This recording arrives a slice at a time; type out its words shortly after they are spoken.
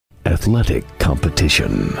athletic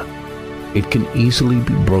competition. It can easily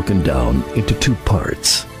be broken down into two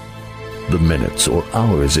parts: the minutes or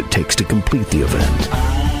hours it takes to complete the event,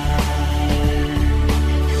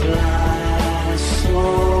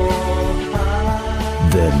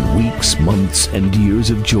 then weeks, months, and years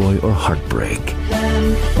of joy or heartbreak.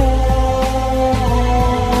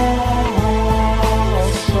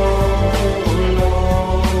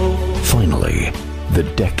 Finally, the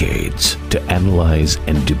decades to analyze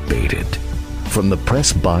and debate it. From the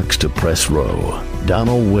press box to press row,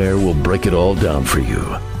 Donald Ware will break it all down for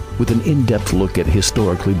you with an in-depth look at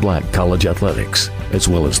historically black college athletics, as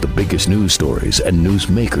well as the biggest news stories and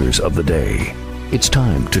newsmakers of the day. It's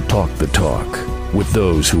time to talk the talk with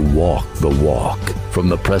those who walk the walk. From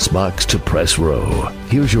the press box to press row,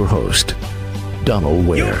 here's your host, Donald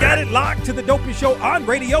Ware. You got it locked to the Dopey Show on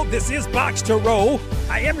radio. This is Box to Row.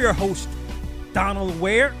 I am your host, Donald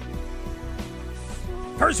Ware.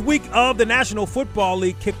 First week of the National Football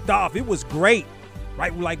League kicked off. It was great,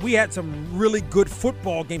 right? Like, we had some really good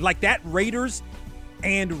football games. Like that Raiders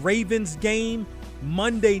and Ravens game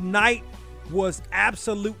Monday night was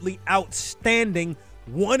absolutely outstanding.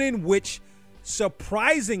 One in which,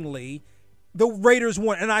 surprisingly, the Raiders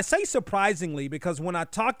won. And I say surprisingly because when I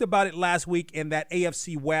talked about it last week in that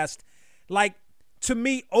AFC West, like, to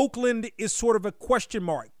me, Oakland is sort of a question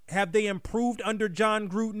mark. Have they improved under John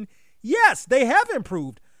Gruden? Yes, they have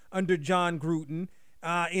improved under John Gruden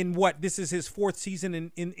in what? This is his fourth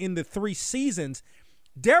season in the 3 seasons.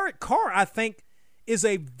 Derek Carr, I think, is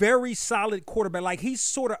a very solid quarterback. Like, he's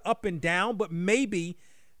sort of up and down, but maybe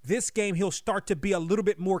this game he'll start to be a little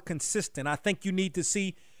bit more consistent. I think you need to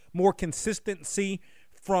see more consistency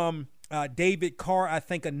from David Carr. I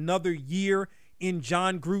think another year in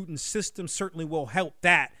John Gruden's system certainly will help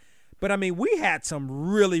that. But, I mean, we had some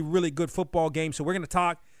really, really good football games, so we're going to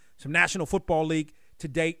talk some National Football League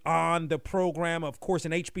today on the program. Of course,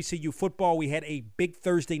 in HBCU football, we had a big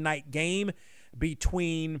Thursday night game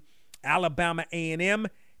between Alabama A&M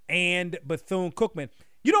and Bethune-Cookman.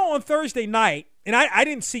 You know, on Thursday night, and I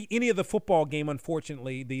didn't see any of the football game,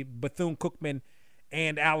 unfortunately, the Bethune-Cookman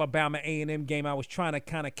and Alabama A&M game. I was trying to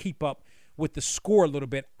kind of keep up with the score a little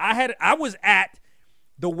bit. I was at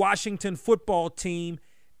the Washington football team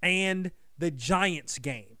and the Giants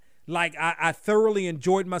game. Like, I thoroughly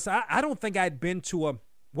enjoyed myself. I don't think I'd been to a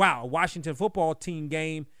Washington football team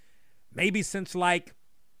game maybe since like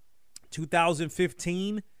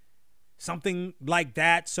 2015, something like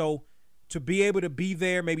that. So to be able to be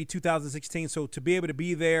there, maybe 2016. So to be able to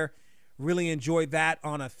be there, really enjoyed that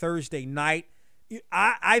on a Thursday night.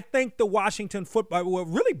 I think the Washington football, well,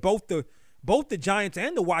 really both the Giants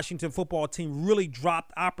and the Washington football team really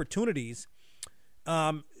dropped opportunities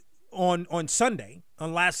on Sunday,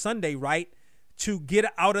 on last Sunday, right, to get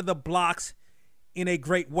out of the blocks in a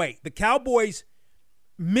great way. The Cowboys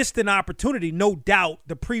missed an opportunity, no doubt,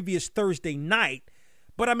 the previous Thursday night.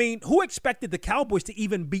 But, I mean, who expected the Cowboys to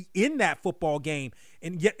even be in that football game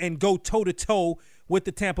and go toe-to-toe with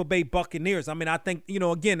the Tampa Bay Buccaneers? I mean, I think, you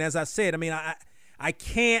know, again, as I said, I mean, I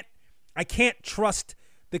can't trust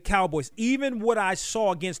the Cowboys. Even what I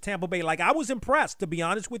saw against Tampa Bay, like, I was impressed, to be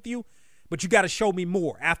honest with you. But you got to show me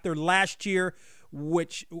more. After last year,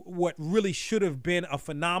 what really should have been a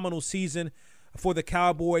phenomenal season for the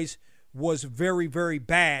Cowboys was very, very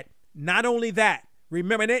bad. Not only that,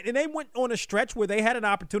 remember, and they went on a stretch where they had an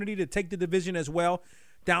opportunity to take the division as well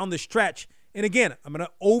down the stretch. And again, I'm going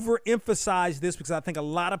to overemphasize this because I think a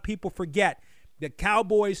lot of people forget that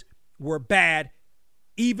Cowboys were bad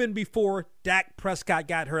even before Dak Prescott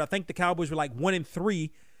got hurt. I think the Cowboys were like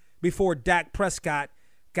 1-3 before Dak Prescott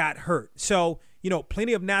got hurt. So, you know,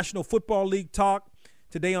 plenty of National Football League talk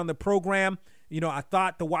today on the program. You know, I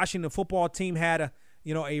thought the Washington football team had a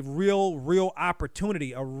real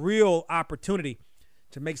opportunity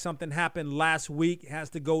to make something happen last week. It has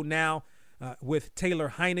to go now with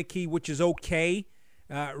Taylor Heineke, which is okay,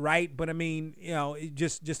 right? But, I mean, you know,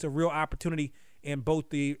 just a real opportunity, and both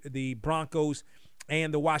the Broncos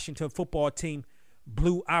and the Washington football team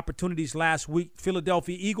blew opportunities last week.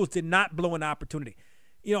 Philadelphia Eagles did not blow an opportunity.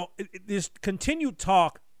 You know, there's continued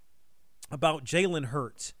talk about Jalen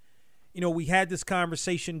Hurts. You know, we had this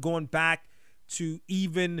conversation going back to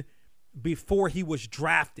even before he was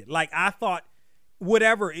drafted. Like, I thought,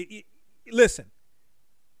 whatever. Listen,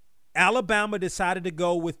 Alabama decided to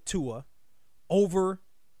go with Tua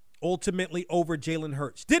ultimately over Jalen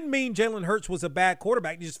Hurts. Didn't mean Jalen Hurts was a bad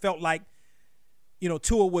quarterback. It just felt like, you know,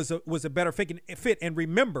 Tua was a better fit. And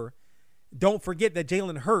remember, don't forget that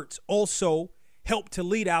Jalen Hurts also helped to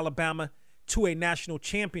lead Alabama to a national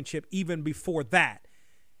championship even before that.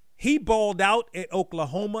 He balled out at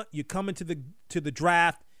Oklahoma. You come into the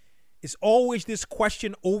draft, It's always this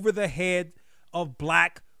question over the head of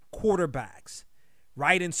black quarterbacks,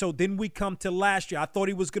 right? And so then we come to last year. I thought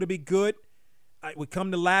he was going to be good. We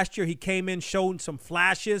come to last year. He came in, showed some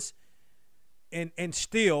flashes, and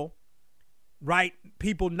still, right,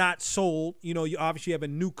 people not sold. You know, you obviously have a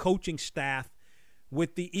new coaching staff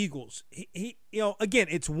with the Eagles. He again,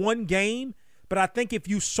 it's one game, but I think if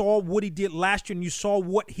you saw what he did last year and you saw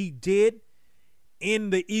what he did in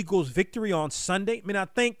the Eagles' victory on Sunday, I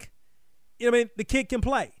think, the kid can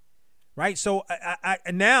play, right? So I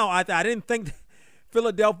didn't think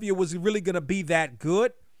Philadelphia was really going to be that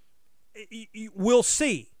good. We'll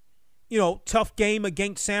see. Tough game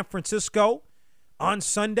against San Francisco on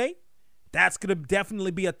Sunday. That's going to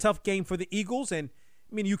definitely be a tough game for the Eagles. And,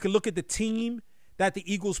 you can look at the team that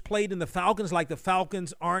the Eagles played in the Falcons. Like, the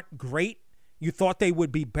Falcons aren't great. You thought they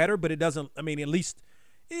would be better, but it doesn't. At least,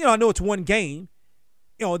 I know it's one game.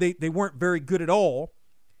 They weren't very good at all.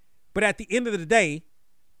 But at the end of the day,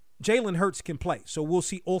 Jalen Hurts can play. So we'll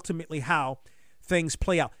see ultimately how things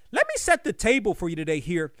play out. Let me set the table for you today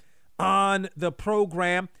here on the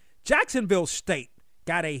program. Jacksonville State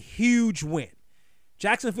got a huge win.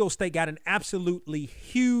 Jacksonville State got an absolutely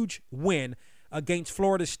huge win against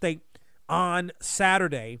Florida State on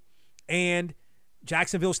Saturday. And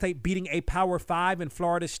Jacksonville State beating a Power 5 in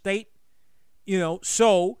Florida State.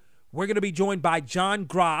 So we're going to be joined by John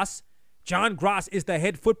Gross. John Gross is the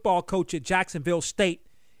head football coach at Jacksonville State.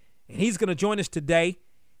 And he's going to join us today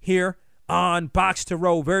here on Box to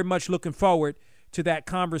Row. Very much looking forward to that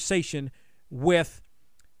conversation with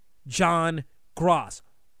John Gross.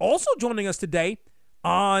 Also joining us today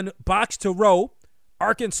on Box to Row,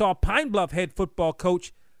 Arkansas Pine Bluff head football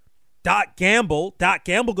coach Doc Gamble. Doc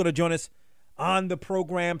Gamble going to join us on the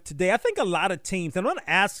program today. I think a lot of teams, and I'm going to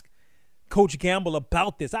ask Coach Gamble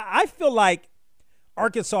about this. I feel like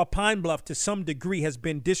Arkansas Pine Bluff to some degree has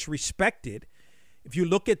been disrespected. If you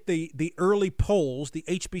look at the early polls, the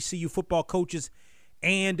HBCU football coaches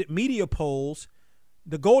and media polls,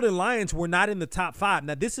 the Golden Lions were not in the top 5.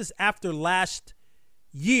 Now, this is after last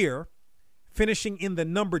year finishing in the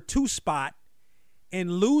number 2 spot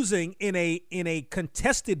and losing in a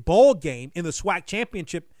contested ball game in the SWAC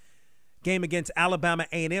championship game against Alabama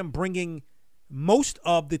A&M, bringing most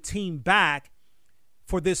of the team back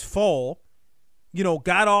for this fall.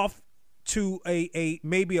 Got off to a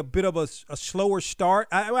maybe a bit of a slower start.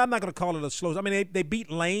 I'm not going to call it a slow. They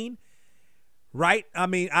beat Lane, right?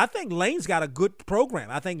 I think Lane's got a good program.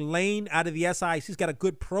 I think Lane out of the SIC's got a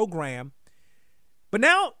good program. But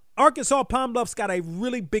now Arkansas Pine Bluff's got a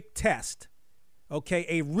really big test, okay?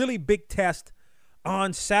 A really big test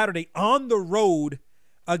on Saturday on the road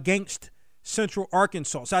against Central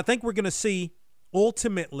Arkansas. So I think we're going to see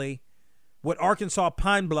ultimately what Arkansas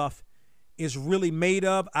Pine Bluff is really made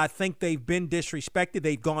of. I think they've been disrespected.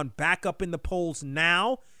 They've gone back up in the polls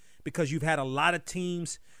now because you've had a lot of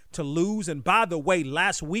teams to lose. And by the way,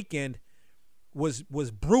 last weekend was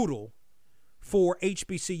brutal for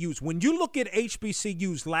HBCUs. When you look at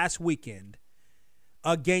HBCUs last weekend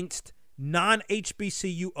against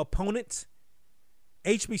non-HBCU opponents,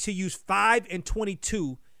 HBCUs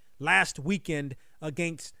 5-22 last weekend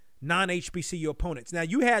against non-HBCU opponents. Now,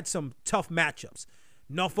 you had some tough matchups.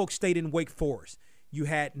 Norfolk State and Wake Forest. You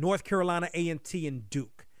had North Carolina A&T and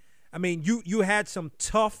Duke. You had some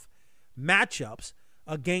tough matchups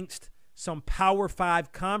against some Power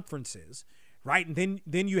 5 conferences, right? And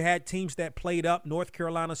then you had teams that played up. North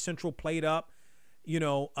Carolina Central played up.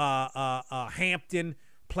 Hampton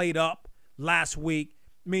played up last week.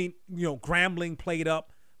 Grambling played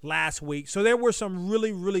up last week. So there were some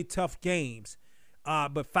really, really tough games.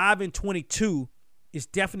 But 5-22 is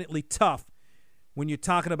definitely tough when you're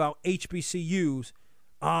talking about HBCUs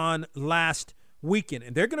on last weekend.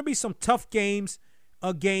 And there are going to be some tough games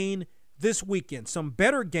again this weekend. Some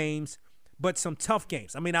better games, but some tough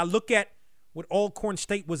games. I look at what Alcorn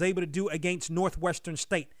State was able to do against Northwestern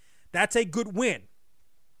State. That's a good win.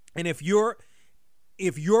 And if you're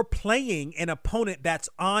playing an opponent that's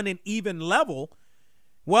on an even level,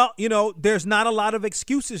 well, there's not a lot of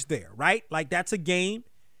excuses there, right? Like, that's a game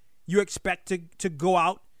you expect to go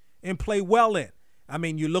out and play well in.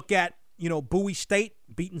 You look at, Bowie State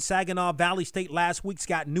beating Saginaw Valley State last week. It's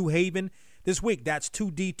got New Haven this week. That's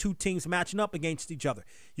two teams matching up against each other.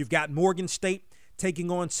 You've got Morgan State taking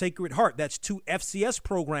on Sacred Heart. That's 2 FCS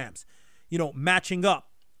programs, matching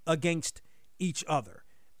up against each other.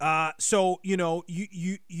 So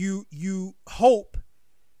you hope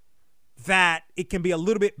that it can be a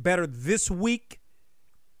little bit better this week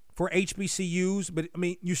for HBCUs, but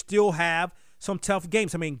you still have some tough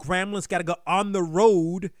games. Grambling's got to go on the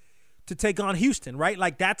road to take on Houston, right?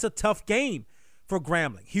 Like, that's a tough game for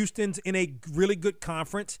Grambling. Houston's in a really good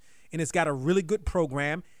conference, and it's got a really good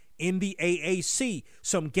program in the AAC.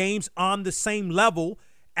 Some games on the same level,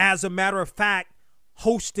 as a matter of fact,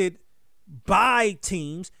 hosted by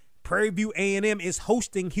teams. Prairie View A&M is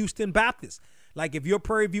hosting Houston Baptist. Like, if your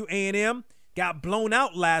Prairie View A&M got blown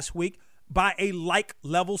out last week by a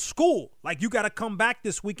like-level school, like, you got to come back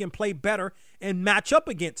this week and play better and match up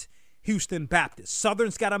against Houston Baptist.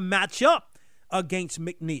 Southern's got to match up against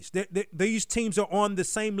McNeese. These teams are on the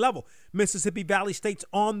same level. Mississippi Valley State's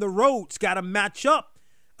on the road's got to match up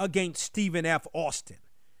against Stephen F. Austin,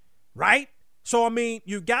 right? So, I mean,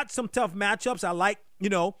 you've got some tough matchups. I like,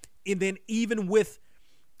 and then even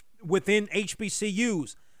within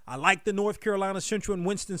HBCUs, I like the North Carolina Central and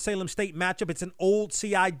Winston-Salem State matchup. It's an old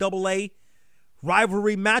CIAA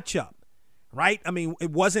rivalry matchup, right? I mean,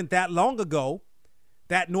 it wasn't that long ago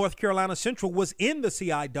that North Carolina Central was in the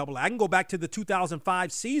CIAA. I can go back to the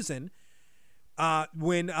 2005 season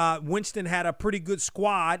when Winston had a pretty good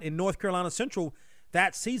squad, and North Carolina Central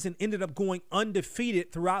that season ended up going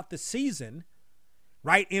undefeated throughout the season,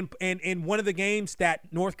 right? In one of the games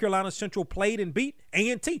that North Carolina Central played and beat,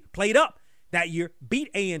 A&T played up that year, beat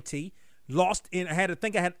A&T, lost in. I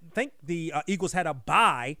think the Eagles had a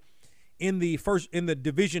bye in the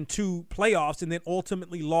Division II playoffs, and then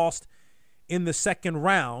ultimately lost in the second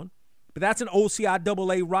round. But that's an old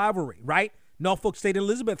CIAA rivalry, right? Norfolk State and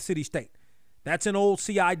Elizabeth City State. That's an old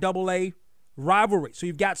CIAA rivalry. So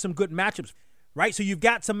you've got some good matchups, right? So you've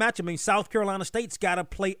got some matchups. I mean, South Carolina State's got to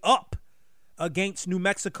play up against New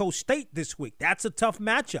Mexico State this week. That's a tough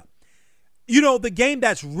matchup. The game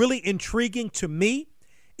that's really intriguing to me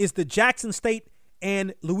is the Jackson State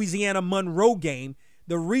and Louisiana Monroe game.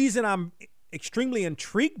 The reason I'm extremely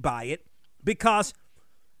intrigued by it, because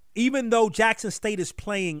even though Jackson State is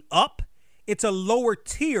playing up, it's a lower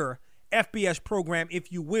tier FBS program,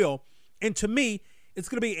 if you will. And to me, it's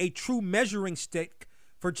going to be a true measuring stick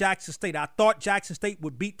for Jackson State. I thought Jackson State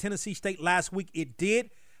would beat Tennessee State last week. It did.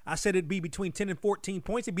 I said it'd be between 10 and 14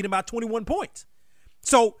 points. It beat them by 21 points.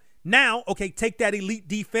 So now, okay, take that elite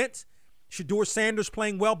defense. Shedeur Sanders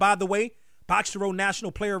playing well, by the way. Box to Row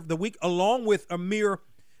National Player of the Week, along with along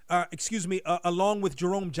with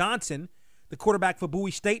Jerome Johnson, the quarterback for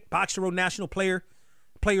Bowie State, Box to Row National Players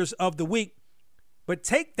of the Week. But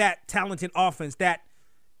take that talented offense, that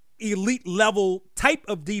elite level type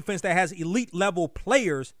of defense that has elite level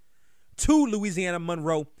players, to Louisiana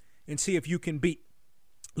Monroe and see if you can beat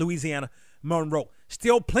Louisiana Monroe.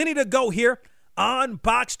 Still plenty to go here on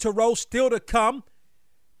Box to Row, still to come.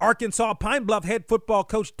 Arkansas Pine Bluff head football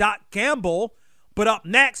coach Doc Gamble. But up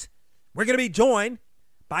next, we're going to be joined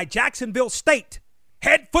by Jacksonville State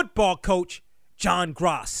head football coach John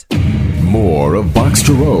Gross. More of Box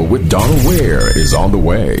to Row with Donald Ware is on the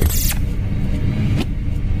way.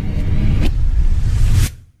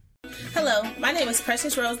 Hello, my name is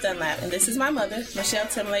Precious Rose Dunlap, and this is my mother, Michelle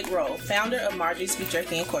Timberlake Roll, founder of Marjorie's Beef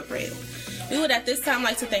Jerky Incorporated. We would at this time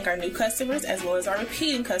like to thank our new customers as well as our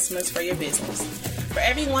repeating customers for your business. For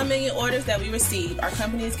every 1 million orders that we receive, our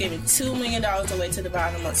company is giving $2 million away to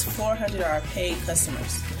divide amongst 400 of our paid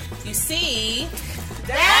customers. You see,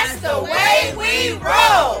 that's the way we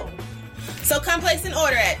roll! So come place an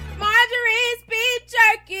order at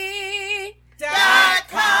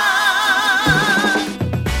Marjorie'sBeefJerky.com.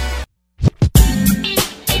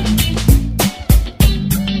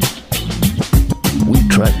 We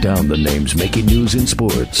track down the names making news in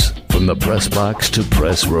sports, from the press box to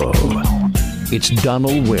press row. It's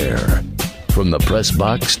Donald Ware, from the press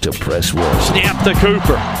box to press row. Snap to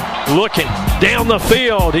Cooper, looking down the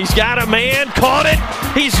field. He's got a man, caught it.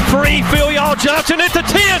 He's free. Phil Johnson at the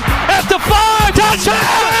 10, at the 5.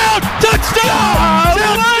 Touchdown! Touchdown!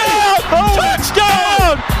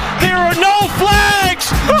 Touchdown! There are no flags.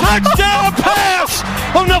 Touchdown pass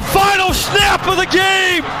on the final snap of the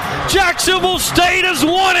game. Jacksonville State has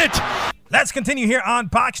won it. Let's continue here on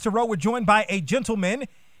Box to Row. We're joined by a gentleman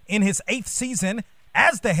in his 8th season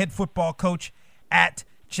as the head football coach at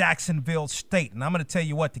Jacksonville State. And I'm going to tell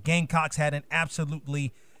you what, the Gamecocks had an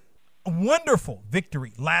absolutely wonderful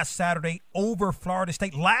victory last Saturday over Florida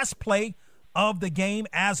State. Last play of the game,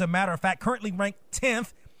 as a matter of fact, currently ranked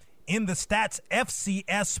 10th in the Stats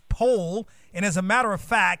FCS poll. And as a matter of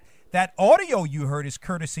fact, that audio you heard is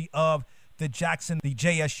courtesy of the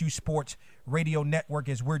JSU Sports Radio Network,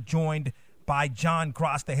 as we're joined by John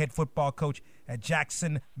Gross, the head football coach at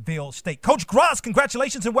Jacksonville State. Coach Gross,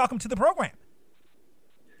 congratulations and welcome to the program.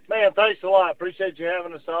 Man, thanks a lot. Appreciate you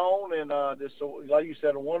having us on. And this, like you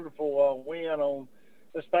said, a wonderful win on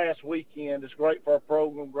this past weekend. It's great for our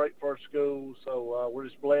program, great for our school. So we're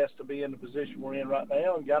just blessed to be in the position we're in right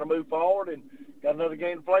now and got to move forward and got another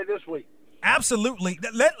game to play this week. Absolutely.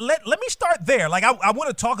 Let me start there. Like, I want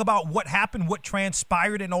to talk about what happened, what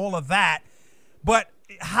transpired, and all of that. But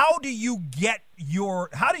how do you get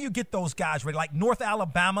those guys ready? Like North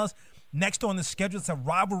Alabama's next on the schedule. It's a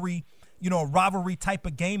rivalry type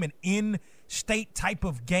of game, an in-state type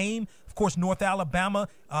of game. Of course, North Alabama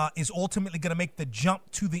is ultimately going to make the jump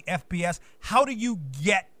to the FBS. How do you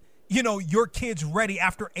get, your kids ready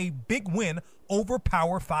after a big win over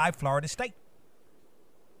Power 5 Florida State?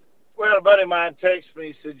 Well, a buddy of mine texted me,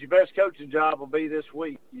 he said, your best coaching job will be this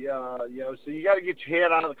week. So you got to get your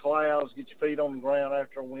head out of the clouds, get your feet on the ground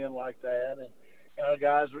after a win like that. And our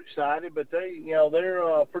guys are excited, but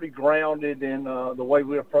they're pretty grounded in the way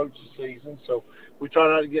we approach the season. So we try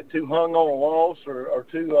not to get too hung on a loss or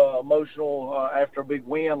too emotional after a big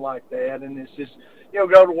win like that. And it's just,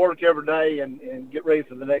 go to work every day and get ready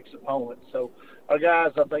for the next opponent. So our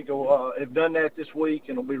guys, I think, have done that this week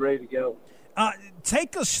and will be ready to go.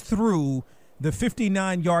 Take us through the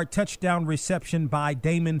 59-yard touchdown reception by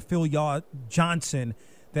Damon Phil Johnson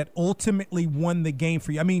that ultimately won the game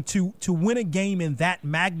for you. I mean, to win a game in that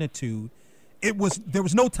magnitude, there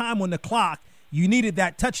was no time on the clock. You needed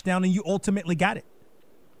that touchdown, and you ultimately got it.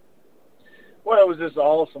 Well, it was just an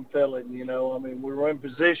awesome feeling, I mean, we were in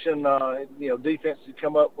position, defense had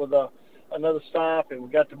come up with another stop, and we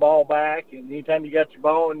got the ball back. And anytime you got your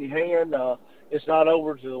ball in your hand, it's not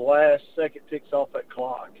over to the last second ticks off that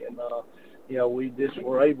clock. And, we just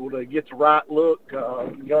were able to get the right look,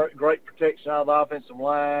 great protection out of the offensive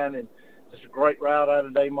line, and just a great route out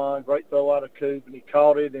of Damon, great throw out of Coop, and he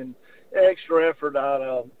caught it. And extra effort out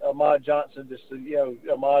of Ahmad Johnson just to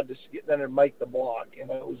get down there and make the block. It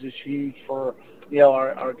was just huge for,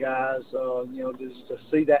 our guys, just to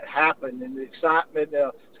see that happen. And the excitement,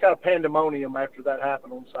 it's kind of pandemonium after that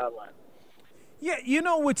happened on the sideline. Yeah,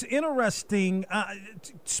 what's interesting,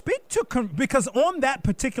 because on that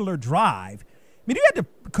particular drive, I mean, you had to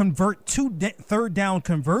convert 2 third down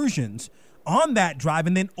conversions on that drive,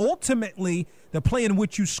 and then ultimately the play in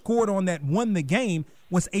which you scored on that won the game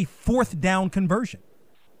was a 4th down conversion.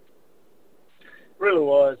 Really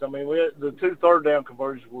was. I mean, the 2 third down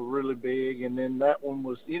conversions were really big, and then that one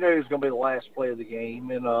was, it was going to be the last play of the game.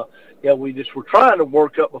 And, we just were trying to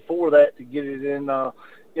work up before that to get it in,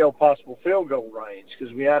 possible field goal range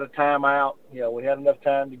because we had a timeout. We had enough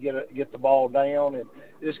time to get the ball down, and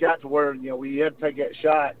it just got to where, we had to take that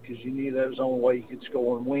shot because you knew that was the only way you could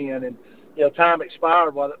score and win. And, time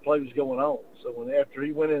expired while that play was going on. So after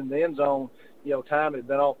he went in the end zone, time had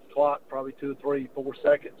been off the clock probably 2, 3, 4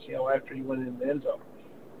 seconds, after he went in the end zone.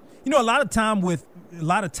 A lot of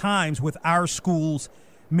times with our schools,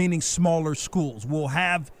 meaning smaller schools, we'll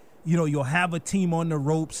have, you'll have a team on the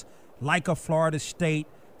ropes like a Florida State.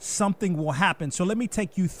 Something will happen. So let me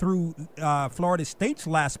take you through Florida State's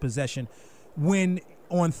last possession when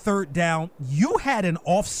on 3rd down, you had an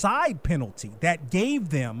offside penalty that gave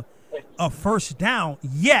them a 1st down,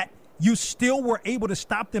 yet you still were able to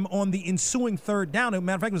stop them on the ensuing 3rd down. As a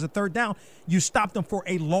matter of fact, it was a 3rd down. You stopped them for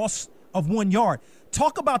a loss of 1 yard.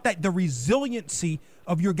 Talk about that, the resiliency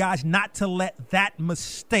of your guys not to let that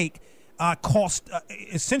mistake cost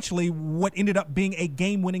essentially what ended up being a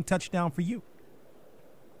game-winning touchdown for you.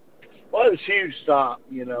 Well, it was a huge stop,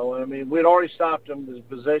 I mean, we'd already stopped them in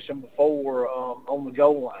possession before on the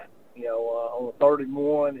goal line, on the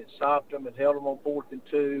 31, and stopped them and held them on 4th and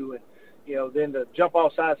 2. And, then to jump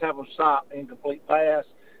off sides, have them stop, incomplete pass,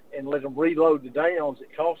 and let them reload the downs,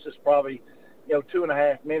 it cost us probably,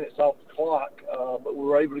 2.5 minutes off the clock, but we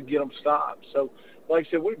were able to get them stopped. So, like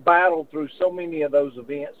I said, we battled through so many of those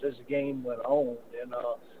events as the game went on. And,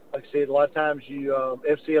 like I said, a lot of times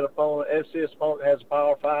FCS opponent has a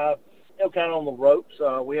Power 5, kind of on the ropes.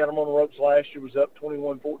 We had them on the ropes last year. Was up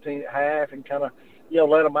 21-14 at half and kind of,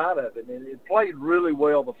 let them out of it. And it played really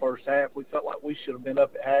well the first half. We felt like we should have been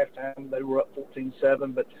up at halftime. They were up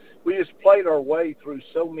 14-7. But we just played our way through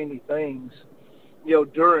so many things,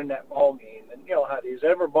 during that ball game. And you know how it is.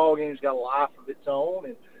 Every ball game's got a life of its own.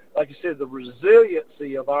 And like I said, the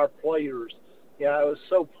resiliency of our players, I was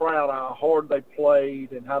so proud of how hard they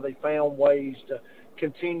played and how they found ways to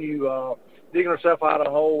continue digging ourselves out of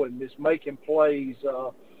the hole and just making plays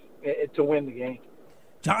to win the game.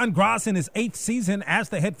 John Gross, in his 8th season as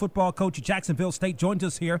the head football coach at Jacksonville State, joins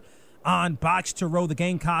us here on Box to Row. The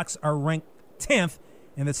Gamecocks are ranked 10th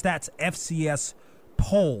in the Stats FCS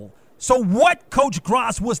poll. So what, Coach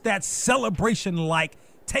Gross, was that celebration like?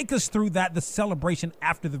 Take us through the celebration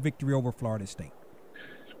after the victory over Florida State.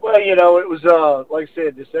 Well, it was, like I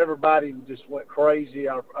said, just everybody just went crazy.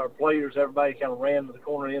 Our players, everybody kind of ran to the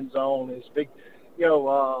corner end zone. It's big,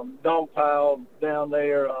 dog pile down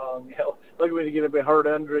there. Lucky we didn't get a bit hurt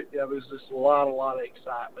under it. It was just a lot of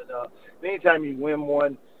excitement. Anytime you win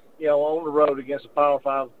one, on the road against a Power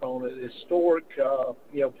 5 opponent, historic,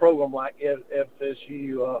 program like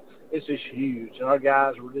FSU, it's just huge. And our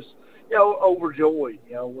guys were just, overjoyed,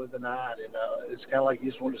 with the night. And it's kind of like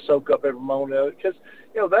you just want to soak up every moment of it because,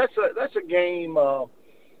 that's a game,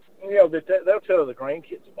 that they'll tell the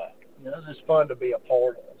grandkids about. It's just fun to be a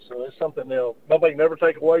part of. So it's something nobody can never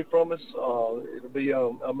take away from us. It'll be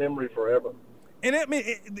a memory forever. And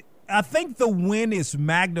I think the win is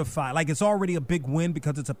magnified. Like, it's already a big win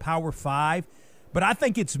because it's a Power 5. But I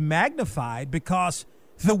think it's magnified because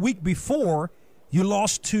the week before, you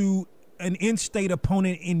lost to an in-state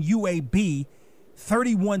opponent in UAB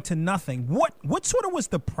 31-0. What sort of was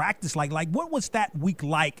the practice like? Like, what was that week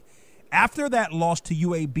like after that loss to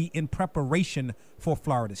UAB in preparation for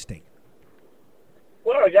Florida State?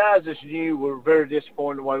 Well, our guys this year were very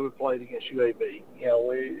disappointed the way we played against UAB.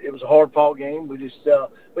 It was a hard-fought game. We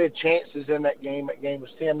had chances in that game. That game was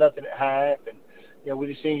 10-0 at half, and we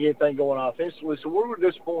just didn't get anything going offensively. So we were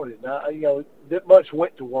disappointed. Now, that much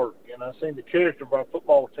went to work, and I seen the character of our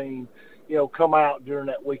football team, come out during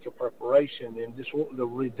that week of preparation and just wanting to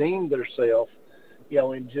redeem themselves,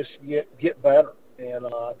 and just get better. And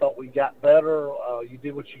I thought we got better. You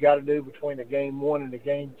did what you got to do between the game 1 and the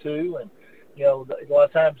game 2, and a lot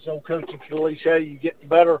of times, coaching cliche, you get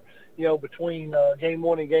better, between game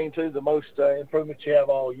 1 and game 2, the most improvements you have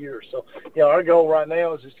all year. So, our goal right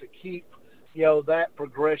now is just to keep, that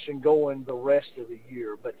progression going the rest of the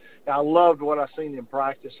year. But I loved what I seen in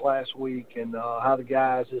practice last week and how the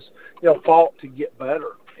guys just, fought to get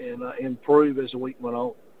better and improve as the week went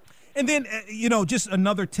on. And then, just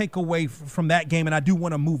another takeaway from that game, and I do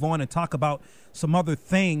want to move on and talk about some other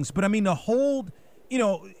things. But, the whole,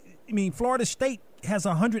 Florida State has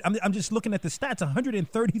 100. I'm just looking at the stats,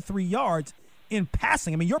 133 yards in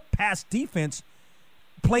passing. Your pass defense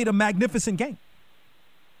played a magnificent game.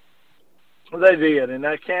 Well, they did, and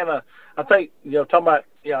I think, talking about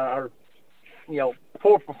our,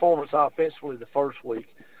 poor performance offensively the first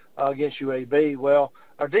week against UAB. Well,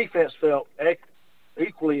 our defense felt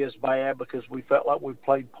equally as bad because we felt like we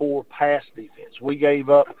played poor pass defense. We gave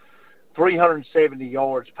up 370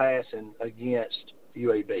 yards passing against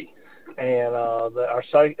UAB. And our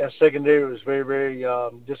secondary was very, very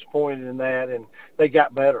disappointed in that, and they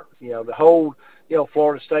got better. The whole,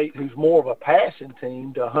 Florida State, who's more of a passing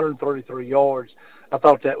team, to 133 yards, I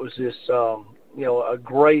thought that was just, a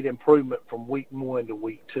great improvement from week 1 to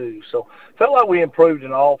week 2. So felt like we improved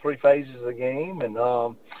in all 3 phases of the game, and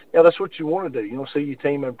that's what you want to do. You want to see your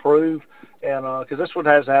team improve, and because that's what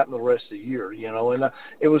has happened the rest of the year. And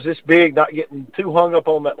it was this big, not getting too hung up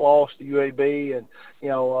on that loss to UAB, and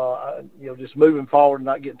just moving forward and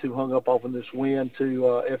not getting too hung up on this win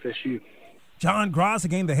to FSU. John Gross,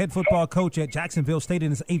 again, the head football coach at Jacksonville State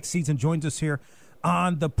in his 8th season, joins us here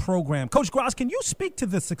on the program. Coach Gross, can you speak to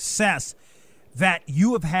the success that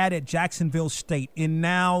you have had at Jacksonville State in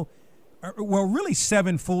now, really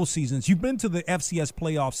 7 full seasons? You've been to the FCS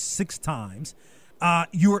playoffs 6 times.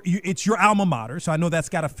 It's your alma mater, so I know that's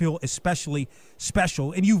got to feel especially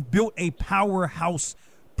special. And you've built a powerhouse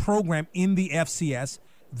program in the FCS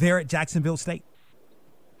there at Jacksonville State.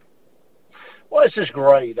 Well, it's just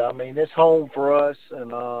great. It's home for us,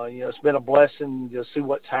 and, it's been a blessing to see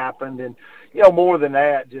what's happened. And, more than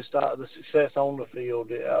that, just the success on the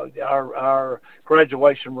field. Our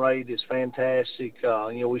graduation rate is fantastic.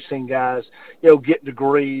 We've seen guys, get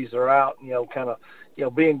degrees. They're out, kind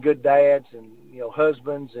of, being good dads and,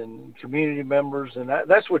 husbands and community members. And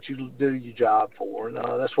that's what you do your job for. And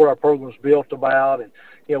that's what our program's built about. And,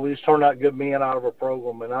 we just turned out good men out of our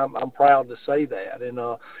program, and I'm proud to say that. And,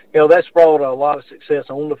 that's brought a lot of success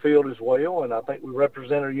on the field as well, and I think we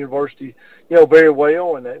represent our university, very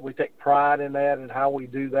well, and that we take pride in that and how we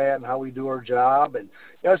do that and how we do our job. And,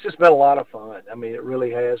 it's just been a lot of fun. It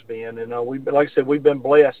really has been. And, like I said, we've been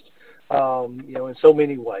blessed, in so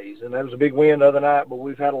many ways. And that was a big win the other night, but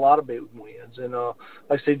we've had a lot of big wins. And,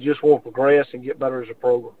 like I said, just want to progress and get better as a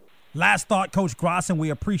program. Last thought, Coach Gross, and we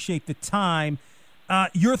appreciate the time.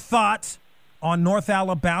 Your thoughts on North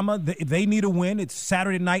Alabama? They need a win. It's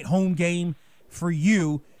Saturday night home game for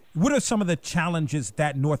you. What are some of the challenges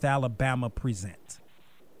that North Alabama present?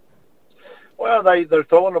 Well, they're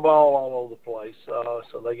throwing the ball all over the place.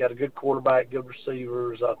 So they got a good quarterback, good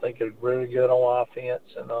receivers. I think they're really good on offense,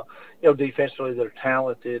 and defensively they're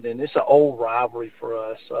talented. And it's an old rivalry for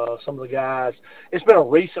us. Some of the guys, it's been a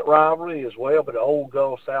recent rivalry as well, but an old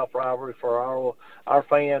Gulf South rivalry for our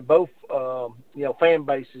fan. Both fan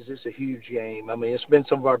bases. It's a huge game. I mean, it's been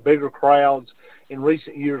some of our bigger crowds in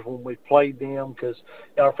recent years when we played them because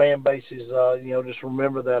our fan bases, just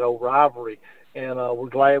remember that old rivalry. And we're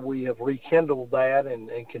glad we have rekindled that and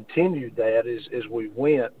continued that as we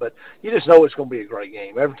went. But you just know it's going to be a great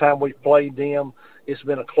game. Every time we've played them, it's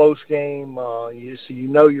been a close game.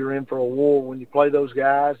 You're in for a war when you play those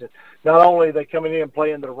guys. And not only are they coming in and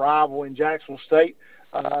playing their rival in Jacksonville State,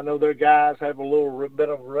 I know their guys have a little bit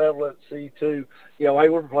of relevancy too. Hey,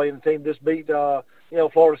 we're playing a team just beat,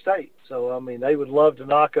 Florida State. So, I mean, they would love to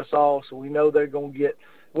knock us off. So we know we're going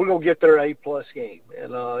to get their A-plus game,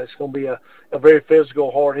 and it's going to be a very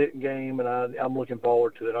physical, hard-hitting game, and I'm looking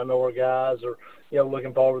forward to it. I know our guys are,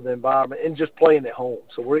 looking forward to the environment and just playing at home.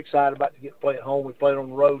 So we're excited about to get to play at home. We played on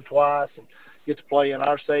the road twice and get to play in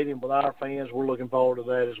our stadium with our fans. We're looking forward to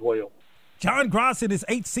that as well. John Gross, in his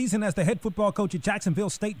 8th season as the head football coach at Jacksonville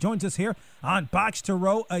State, joins us here on Box to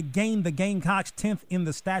Row. Again, the Gamecocks 10th in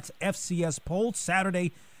the Stats FCS poll.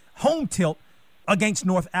 Saturday, home tilt against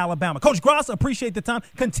North Alabama. Coach Gross, appreciate the time.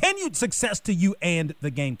 Continued success to you and the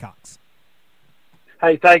Gamecocks.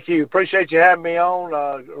 Hey, thank you. Appreciate you having me on.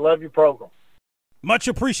 Love your program. Much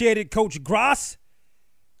appreciated, Coach Gross.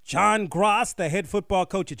 John Gross, the head football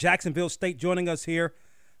coach at Jacksonville State, joining us here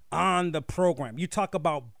on the program. You talk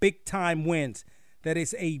about big-time wins. That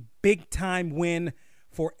is a big-time win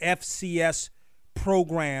for FCS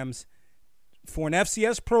programs. For an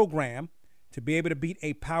FCS program to be able to beat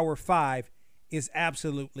a Power 5 is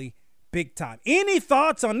absolutely big time. Any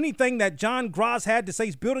thoughts on anything that John Gross had to say?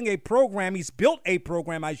 He's building a program. He's built a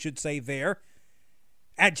program, I should say, there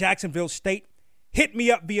at Jacksonville State. Hit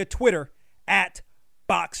me up via Twitter at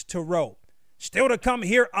Box to Row. Still to come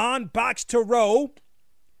here on Box to Row,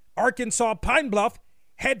 Arkansas Pine Bluff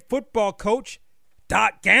head football coach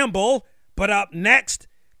Doc Gamble. But up next,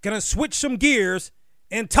 going to switch some gears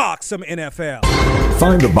and talk some NFL.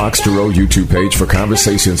 Find the Box to Row YouTube page for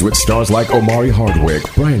conversations with stars like Omari Hardwick,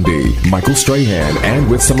 Brandy, Michael Strahan, and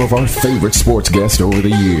with some of our favorite sports guests over the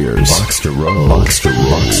years. Box to Row. Box to Row.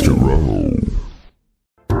 Box to Row.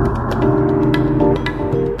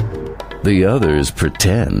 The others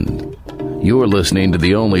pretend. You're listening to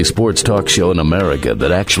the only sports talk show in America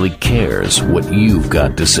that actually cares what you've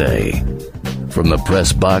got to say. From the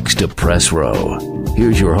press box to press row,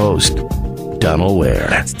 here's your host, Donald Ware.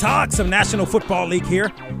 Let's talk some National Football League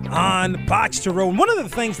here on Box to Row. And one of the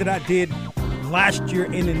things that I did last year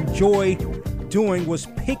and enjoy doing was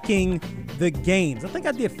picking the games. I think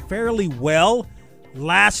I did fairly well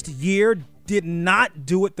last year. Did not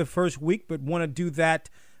do it the first week, but want to do that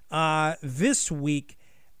this week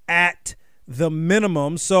at the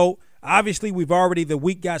minimum. So obviously the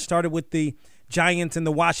week got started with the Giants and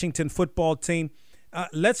the Washington football team.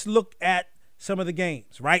 Let's look at some of the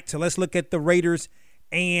games, right? So let's look at the Raiders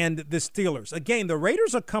and the Steelers. Again, the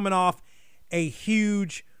Raiders are coming off a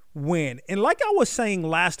huge win. And like I was saying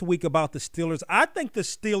last week about the Steelers, I think the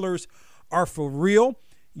Steelers are for real.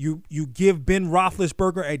 You give Ben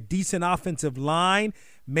Roethlisberger a decent offensive line.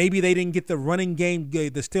 Maybe they didn't get the running game.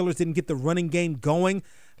 The Steelers didn't get the running game going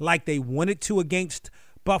like they wanted to against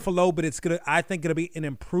Buffalo, but I think it'll be an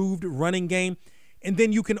improved running game. And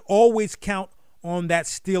then you can always count on that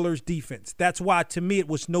Steelers defense. That's why, to me, it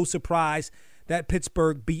was no surprise that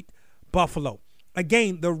Pittsburgh beat Buffalo.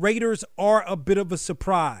 Again, the Raiders are a bit of a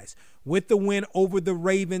surprise. With the win over the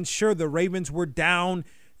Ravens, sure, the Ravens were down,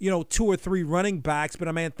 2 or 3 running backs, but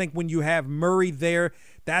I think when you have Murray there,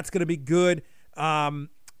 that's going to be good. And,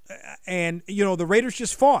 the Raiders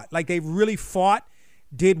just fought. Like, they really fought,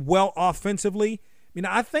 did well offensively.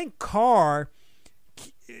 I think Carr's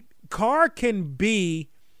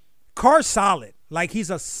solid. Like, he's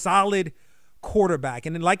a solid quarterback.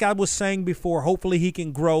 And then, like I was saying before, hopefully he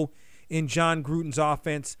can grow in John Gruden's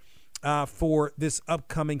offense for this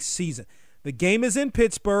upcoming season. The game is in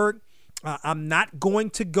Pittsburgh. I'm not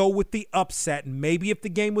going to go with the upset. Maybe if the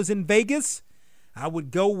game was in Vegas, I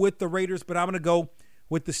would go with the Raiders, but I'm going to go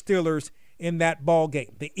with the Steelers in that ball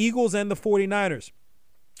game. The Eagles and the 49ers.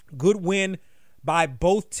 Good win by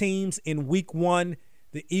both teams in week 1.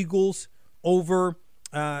 The Eagles over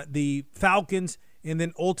the Falcons, and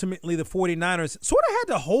then ultimately the 49ers sort of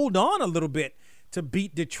had to hold on a little bit to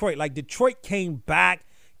beat Detroit. Like, Detroit came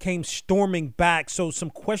storming back. So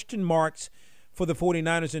some question marks for the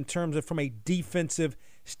 49ers in terms of from a defensive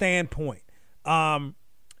standpoint.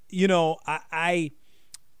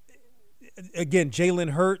 again,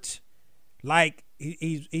 Jalen Hurts, like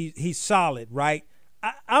he's solid, right?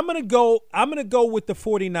 I'm gonna go with the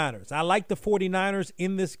 49ers. I like the 49ers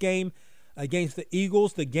in this game against the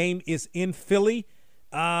Eagles. The game is in Philly,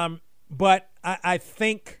 but I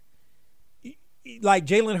think like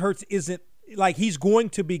Jalen Hurts isn't like he's going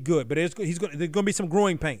to be good, but there's going to be some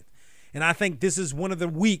growing pains, and I think this is one of the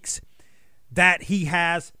weeks that he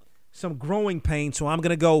has some growing pains. So I'm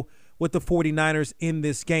gonna go with the 49ers in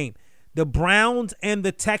this game. The Browns and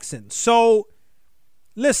the Texans. So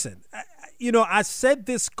listen, I said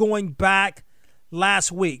this going back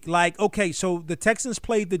last week. Like, okay, so the Texans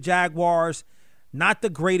played the Jaguars, not the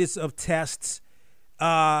greatest of tests.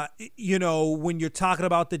 When you're talking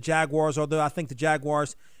about the Jaguars, although I think the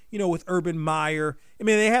Jaguars, with Urban Meyer, I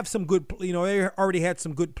mean, they have some good, they already had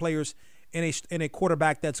some good players in a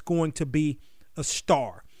quarterback that's going to be a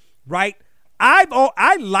star, right?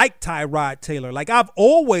 I like Tyrod Taylor. Like I've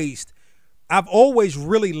always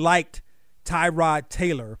really liked Tyrod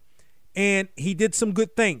Taylor, and he did some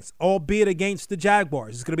good things, albeit against the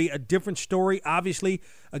Jaguars. It's going to be a different story, obviously,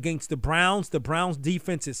 against the Browns. The Browns'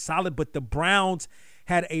 defense is solid, but the Browns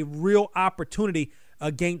had a real opportunity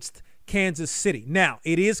against Kansas City. Now,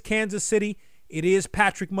 it is Kansas City. It is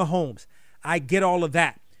Patrick Mahomes. I get all of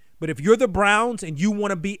that. But if you're the Browns and you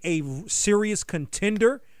want to be a serious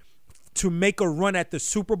contender to make a run at the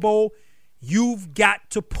Super Bowl, you've got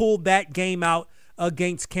to pull that game out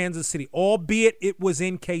against Kansas City, albeit it was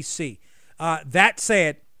in KC. That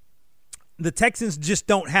said, the Texans just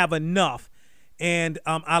don't have enough, and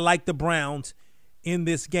I like the Browns in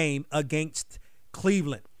this game against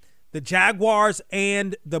Cleveland. The Jaguars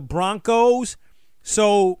and the Broncos,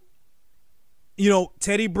 so,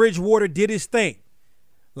 Teddy Bridgewater did his thing.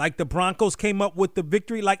 Like the Broncos came up with the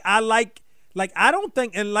victory. I don't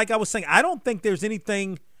think, and like I was saying, I don't think there's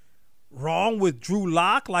anything wrong with Drew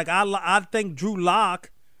Lock. Like I think Drew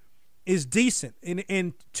Lock is decent,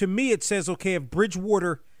 and to me it says, okay, if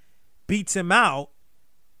Bridgewater beats him out,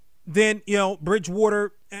 then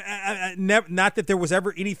Bridgewater. Not that there was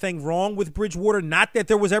ever anything wrong with Bridgewater. Not that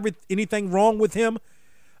there was ever anything wrong with him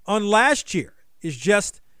on last year. It's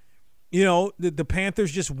just the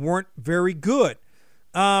Panthers just weren't very good.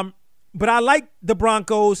 But I like the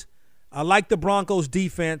Broncos. I like the Broncos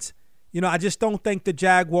defense. I just don't think the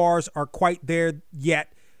Jaguars are quite there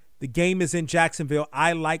yet. The game is in Jacksonville.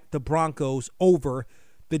 I like the Broncos over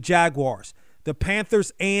the Jaguars. The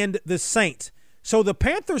Panthers and the Saints. So the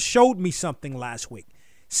Panthers showed me something last week.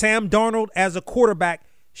 Sam Darnold as a quarterback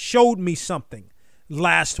showed me something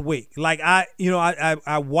last week. Like I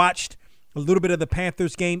watched a little bit of the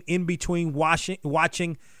Panthers game in between watching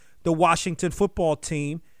the Washington football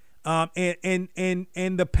team. And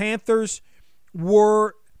the Panthers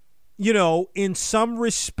were, in some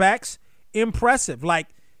respects impressive. Like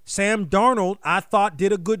Sam Darnold, I thought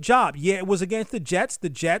did a good job. Yeah, it was against the Jets. The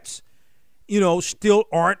Jets, still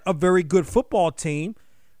aren't a very good football team,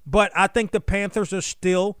 but I think the Panthers are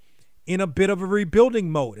still in a bit of a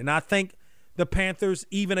rebuilding mode. And I think the Panthers,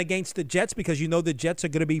 even against the Jets, because the Jets are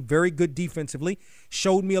going to be very good defensively,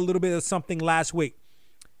 showed me a little bit of something last week.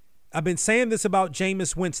 I've been saying this about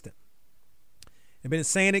Jameis Winston. I've been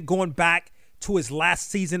saying it going back to his last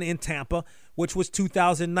season in Tampa, which was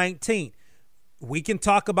 2019. We can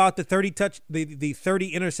talk about the 30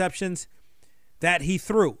 interceptions that he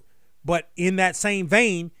threw. But in that same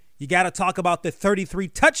vein, you got to talk about the 33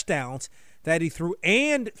 touchdowns that he threw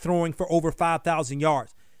and throwing for over 5,000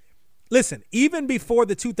 yards. Listen, even before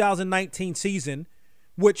the 2019 season,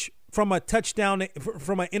 which from an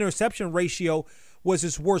interception ratio was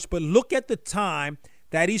his worst, but look at the time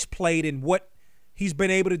that he's played and what he's been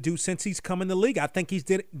able to do since he's come in the league. I think he's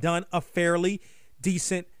done a fairly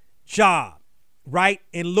decent job, right?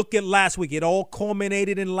 And look at last week. It all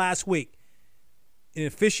culminated in last week. An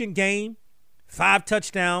efficient game, 5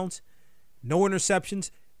 touchdowns, no interceptions,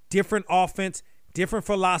 different offense, different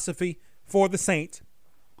philosophy for the Saints.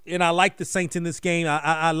 And I like the Saints in this game.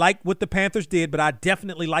 I like what the Panthers did, but I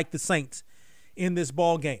definitely like the Saints in this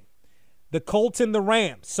ball game. The Colts and the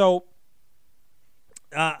Rams. So,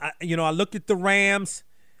 I looked at the Rams.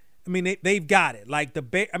 I mean, they've got it. Like the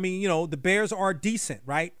Bears are decent,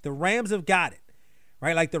 right? The Rams have got it,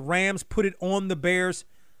 right? Like the Rams put it on the Bears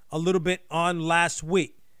a little bit on last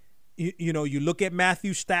week. You look at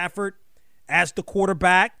Matthew Stafford as the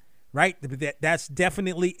quarterback, right? That's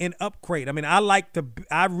definitely an upgrade. I mean,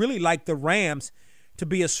 I really like the Rams to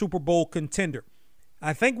be a Super Bowl contender.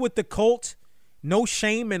 I think with the Colts, no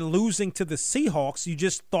shame in losing to the Seahawks. I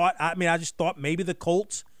just thought maybe the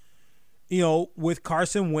Colts, with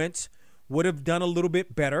Carson Wentz would have done a little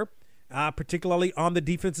bit better, particularly on the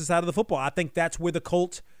defensive side of the football. I think that's where the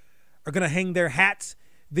Colts are going to hang their hats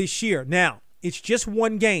this year. Now, it's just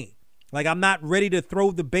one game. Like, I'm not ready to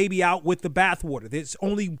throw the baby out with the bathwater. There's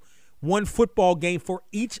only one football game for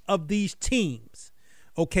each of these teams.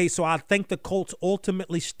 Okay, so I think the Colts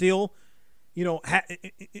ultimately still, going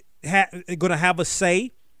to have a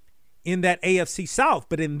say in that AFC South.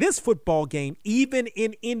 But in this football game, even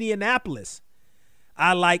in Indianapolis,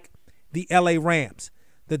 I like the LA Rams,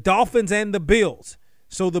 the Dolphins, and the Bills.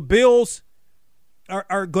 So the Bills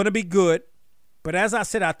are going to be good. But as I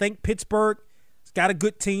said, I think Pittsburgh has got a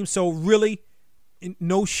good team. So really,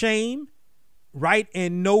 no shame, right?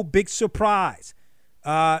 And no big surprise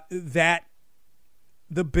that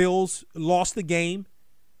the Bills lost the game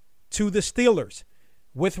to the Steelers.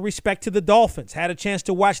 With respect to the Dolphins, had a chance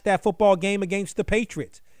to watch that football game against the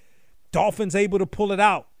Patriots. Dolphins able to pull it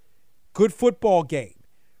out. Good football game,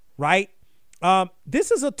 right?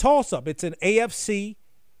 This is a toss-up. It's an AFC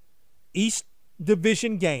East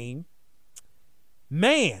Division game.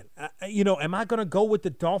 Man, am I going to go with the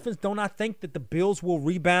Dolphins? Don't I think that the Bills will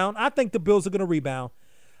rebound? I think the Bills are going to rebound.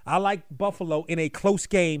 I like Buffalo in a close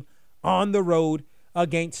game on the road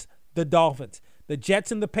against the Dolphins. The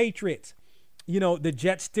Jets and the Patriots. The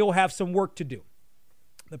Jets still have some work to do.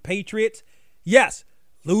 The Patriots, yes,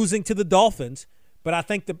 losing to the Dolphins, but I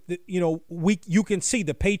think you can see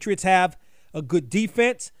the Patriots have a good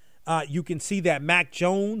defense. You can see that Mac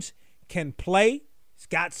Jones can play. He's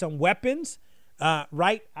got some weapons,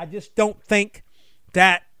 right? I just don't think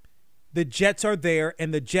that the Jets are there,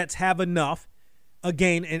 and the Jets have enough.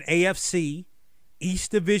 Again, an AFC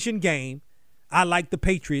East Division game. I like the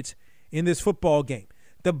Patriots in this football game.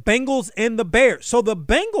 The Bengals and the Bears. So the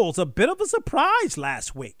Bengals, a bit of a surprise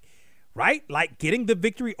last week, right? Like getting the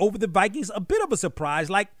victory over the Vikings, a bit of a surprise.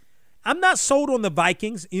 Like, I'm not sold on the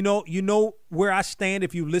Vikings. You know where I stand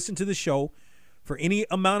if you listen to the show for any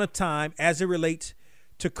amount of time as it relates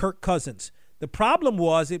to Kirk Cousins. The problem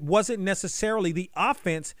was it wasn't necessarily the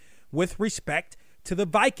offense with respect to the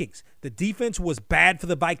Vikings. The defense was bad for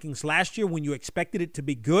the Vikings last year when you expected it to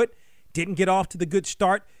be good. Didn't get off to the good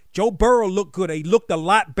start. Joe Burrow looked good. He looked a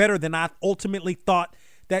lot better than I ultimately thought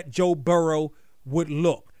that Joe Burrow would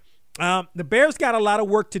look. The Bears got a lot of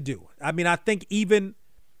work to do. I mean, I think even,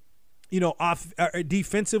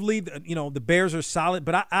 defensively, the Bears are solid.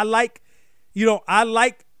 But I like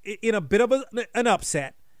in a bit of an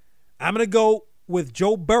upset, I'm going to go with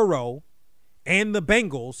Joe Burrow and the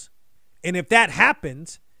Bengals. And if that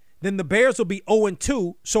happens, then the Bears will be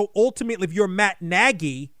 0-2. So ultimately, if you're Matt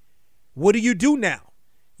Nagy, what do you do now?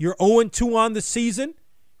 You're 0-2 on the season,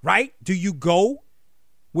 right? Do you go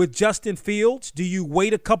with Justin Fields? Do you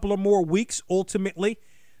wait a couple of more weeks ultimately?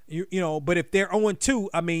 But if they're 0-2,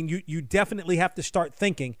 I mean, you definitely have to start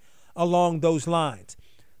thinking along those lines.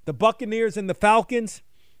 The Buccaneers and the Falcons,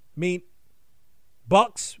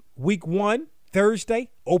 Bucs, week 1, Thursday,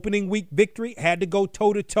 opening week victory, had to go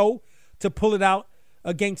toe-to-toe to pull it out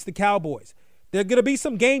against the Cowboys. There are going to be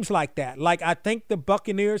some games like that. Like, I think the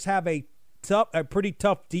Buccaneers have a pretty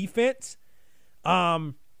tough defense.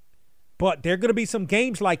 But there are going to be some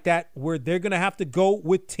games like that where they're going to have to go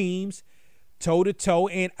with teams toe-to-toe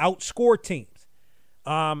and outscore teams.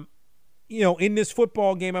 In this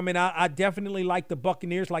football game, I definitely like the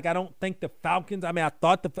Buccaneers. Like, I don't think the Falcons, I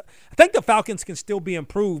think the Falcons can still be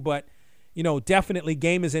improved, but, definitely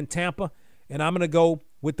game is in Tampa, and I'm going to go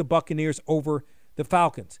with the Buccaneers over the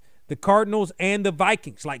Falcons. The Cardinals and the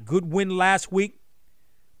Vikings, like good win last week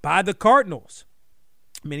by the Cardinals.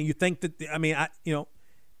 You think that,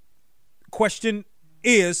 question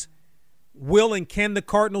is, will and can the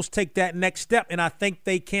Cardinals take that next step? And I think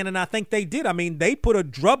they can, and I think they did. They put a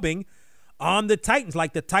drubbing on the Titans.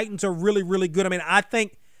 Like, the Titans are really, really good. I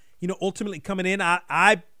think, ultimately coming in,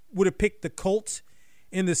 I would have picked the Colts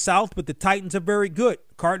in the South, but the Titans are very good.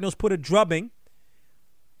 Cardinals put a drubbing,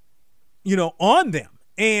 on them.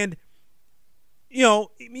 And,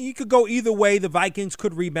 you could go either way. The Vikings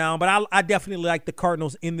could rebound, but I definitely like the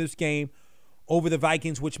Cardinals in this game over the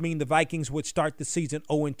Vikings, which means the Vikings would start the season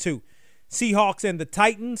 0-2. Seahawks and the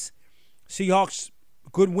Titans. Seahawks,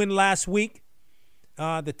 good win last week.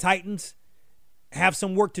 The Titans have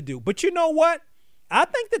some work to do. But you know what? I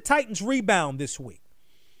think the Titans rebound this week.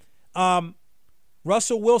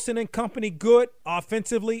 Russell Wilson and company, good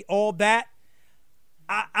offensively, all that.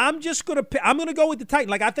 I'm going to go with the Titans.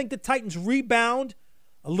 Like, I think the Titans rebound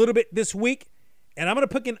a little bit this week, and I'm going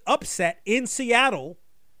to pick an upset in Seattle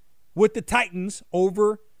with the Titans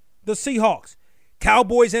over the Seahawks.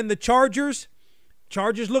 Cowboys and the Chargers.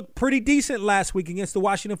 Chargers looked pretty decent last week against the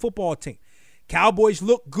Washington football team. Cowboys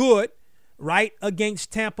look good, right,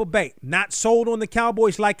 against Tampa Bay. Not sold on the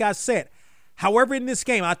Cowboys, like I said. However, in this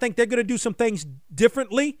game, I think they're going to do some things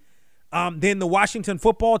differently. than the Washington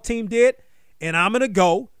football team did, and I'm going to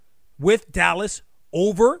go with Dallas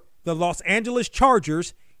over the Los Angeles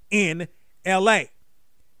Chargers in L.A.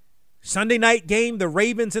 Sunday night game, the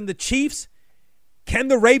Ravens and the Chiefs. Can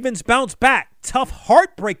the Ravens bounce back? Tough,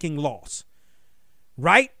 heartbreaking loss,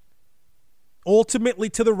 right? Ultimately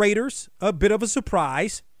to the Raiders, a bit of a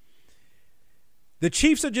surprise. The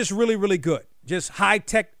Chiefs are just really, really good. Just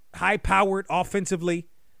high-tech, high-powered offensively.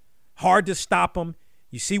 Hard to stop them.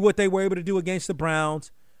 You see what they were able to do against the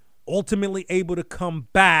Browns. Ultimately able to come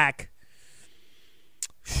back.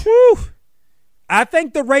 Whew. I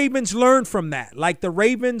think the Ravens learned from that. Like the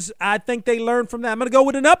Ravens, I think they learned from that. I'm going to go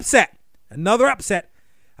with an upset. Another upset.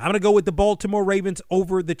 I'm going to go with the Baltimore Ravens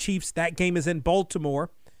over the Chiefs. That game is in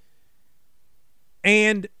Baltimore.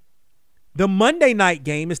 And the Monday night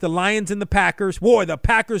game is the Lions and the Packers. Boy, the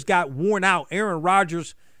Packers got worn out. Aaron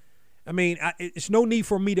Rodgers, I mean, it's no need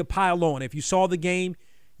for me to pile on. If you saw the game,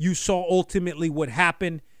 you saw ultimately what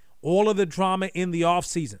happened. All of the drama in the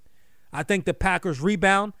offseason. I think the Packers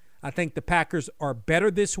rebound. I think the Packers are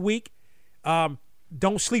better this week.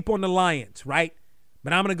 Don't sleep on the Lions, right?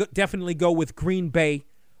 But I'm going to definitely go with Green Bay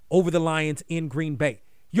over the Lions in Green Bay.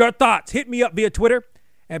 Your thoughts, hit me up via Twitter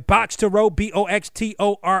at Box to Row,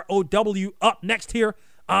 BOXTOROW. Up next here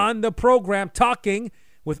on the program, talking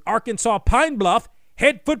with Arkansas Pine Bluff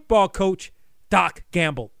head football coach Doc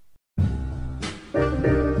Gamble.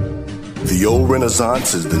 The old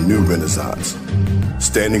Renaissance is the new Renaissance,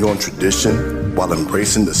 standing on tradition while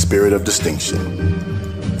embracing the spirit of distinction.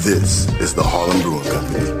 This is the Harlem Brewing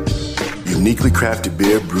Company. Uniquely crafted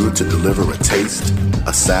beer brewed to deliver a taste,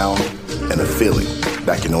 a sound, and a feeling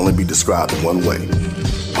that can only be described in one way,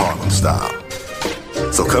 Harlem style.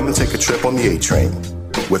 So come and take a trip on the A Train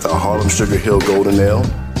with our Harlem Sugar Hill Golden Ale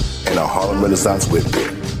and our Harlem Renaissance Wit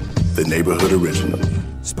Beer, the neighborhood original.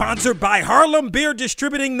 Sponsored by Harlem Beer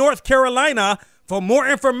Distributing North Carolina. For more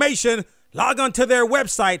information, log on to their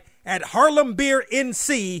website at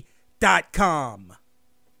harlembeernc.com.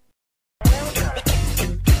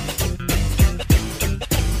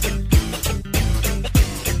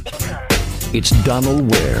 It's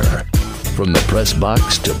Donald Ware. From the press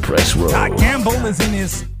box to press row. Doc Gamble is in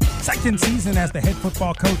his second season as the head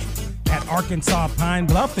football coach at Arkansas Pine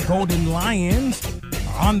Bluff. The Golden Lions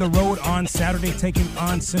are on the road on Saturday, taking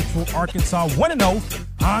on Central Arkansas. 1-0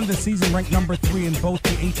 on the season, ranked number 3 in both the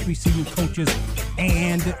HBCU coaches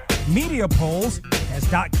and media polls. As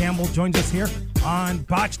Doc Gamble joins us here on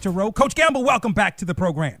Box to Row. Coach Gamble, welcome back to the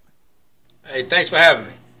program. Hey, thanks for having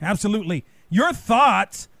me. Absolutely. Your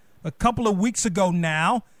thoughts a couple of weeks ago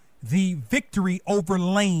now, the victory over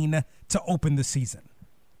Lane to open the season.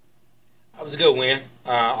 That was a good win.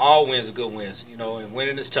 All wins are good wins, and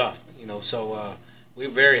winning is tough, so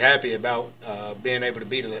we're very happy about being able to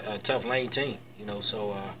beat a tough Lane team,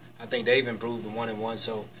 so I think they've improved to 1-1,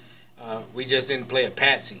 so we just didn't play a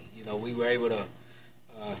patsy. We were able to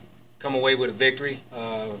come away with a victory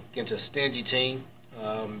against a stingy team,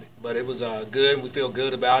 but it was good. We feel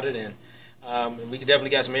good about it, and we definitely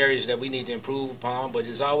got some areas that we need to improve upon, but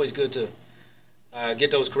it's always good to get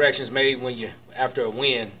those corrections made when you after a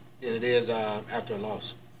win than it is after a loss.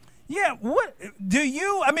 Yeah, what do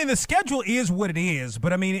you? I mean, the schedule is what it is,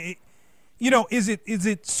 but I mean, is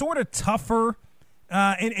it sort of tougher,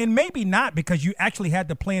 and maybe not because you actually had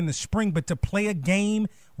to play in the spring, but to play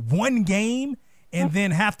one game, and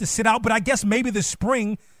then have to sit out. But I guess maybe the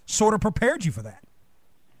spring sort of prepared you for that.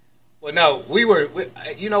 Well, no,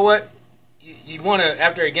 you know what? You want to,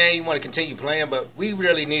 after a game, you want to continue playing, but we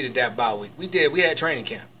really needed that bye week. We had training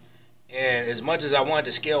camp. And as much as I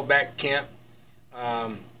wanted to scale back camp,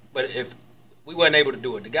 but if we wasn't able to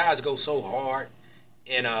do it, the guys go so hard,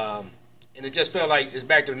 and it just felt like it's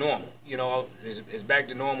back to normal. It's back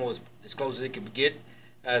to normal as close as it can get,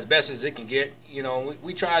 as best as it can get.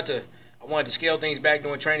 We tried to, I wanted to scale things back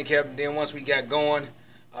during training camp, and then once we got going,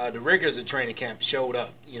 the rigors of training camp showed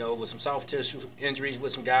up, with some soft tissue injuries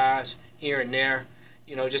with some guys here and there,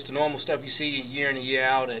 just the normal stuff you see year in and year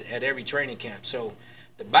out at every training camp. So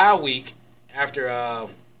the bye week after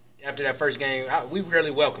that first game, we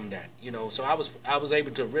really welcomed that, So I was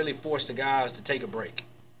able to really force the guys to take a break.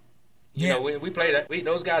 We played that.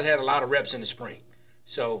 Those guys had a lot of reps in the spring,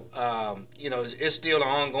 so it's still an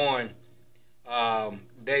ongoing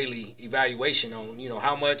daily evaluation on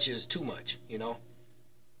how much is too much.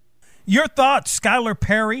 Your thoughts, Skylar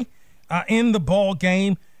Perry, in the ball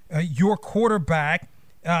game. Your quarterback,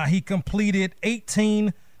 he completed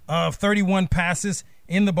 18 of 31 passes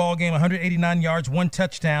in the ball game, 189 yards, 1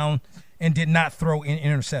 touchdown, and did not throw an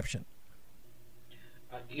interception.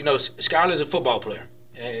 Skylar's a football player,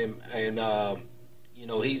 and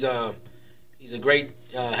he's a great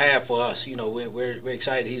half for us. You know, we're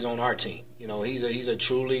excited he's on our team. You know, he's a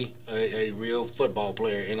truly a real football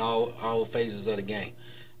player in all phases of the game.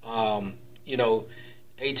 You know,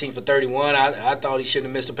 18 for 31. I thought he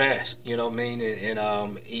shouldn't have missed a pass. You know what I mean?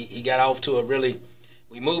 And he got off to a really.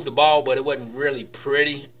 We moved the ball, but it wasn't really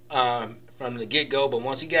pretty from the get-go. But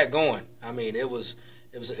once he got going, I mean,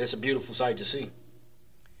 it's a beautiful sight to see.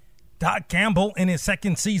 Doc Campbell in his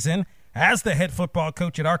second season as the head football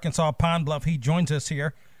coach at Arkansas Pine Bluff. He joins us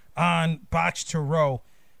here on Box to Row.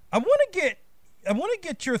 I want to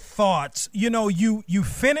get your thoughts. You know, you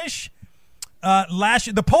finish last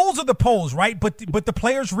year. The polls are the polls, right? But the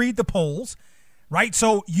players read the polls, right?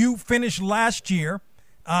 So you finished last year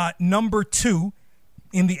number 2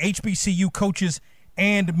 in the HBCU coaches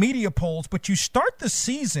and media polls, but you start the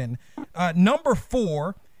season number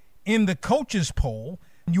 4 in the coaches poll.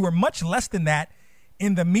 You were much less than that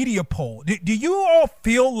in the media poll. Do you all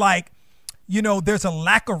feel like, you know, there's a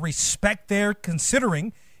lack of respect there,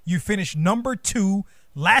 considering you finished number 2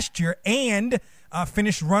 last year and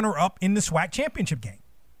finished runner-up in the SWAC championship game?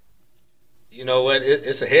 You know what?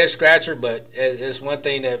 It's a head-scratcher, but it's one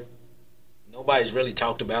thing that nobody's really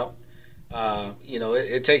talked about. You know,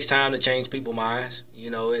 it takes time to change people's minds.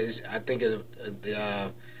 You know, I think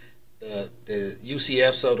the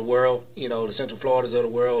UCFs of the world, you know, the Central Floridas of the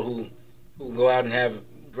world who go out and have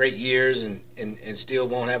great years and still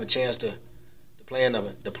won't have a chance to play in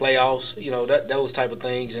the playoffs, you know, those type of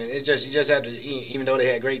things. And you just have to, even though they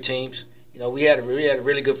had great teams, you know, we had a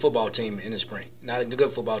really good football team in the spring. Not a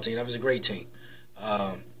good football team, that was a great team.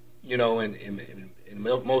 You know, and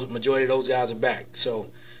most majority of those guys are back. So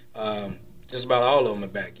just about all of them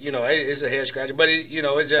are back. You know, it's a head scratcher, but you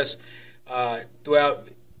know, it's just throughout.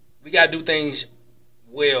 We got to do things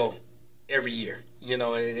well every year, you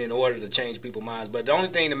know, in order to change people's minds. But the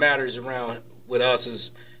only thing that matters around with us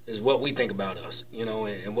is what we think about us, you know,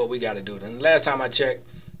 and what we got to do. And the last time I checked,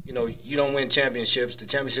 you know, you don't win championships. The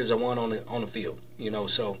championships are won on the field, you know.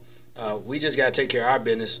 So we just got to take care of our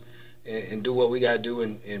business and do what we got to do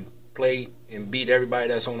and play and beat everybody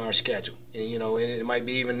that's on our schedule. And, you know, it might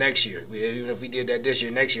be even next year. Even if we did that this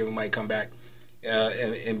year, next year we might come back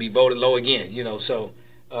and be voted low again, you know. So.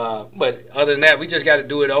 But other than that, we just got to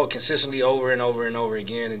do it all consistently over and over and over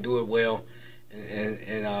again and do it well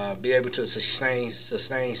and be able to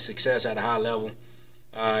sustain success at a high level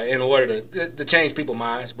in order to change people's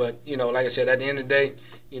minds. But, you know, like I said, at the end of the day,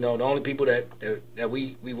 you know, the only people that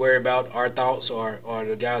we worry about our thoughts are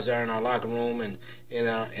the guys that are in our locker room and in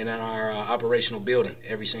our operational building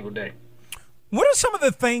every single day. What are some of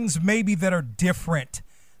the things maybe that are different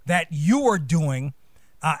that you are doing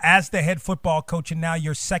as the head football coach and now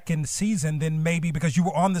your second season, then maybe because you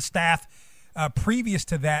were on the staff previous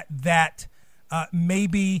to that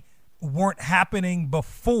maybe weren't happening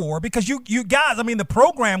before? Because you guys, I mean, the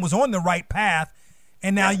program was on the right path,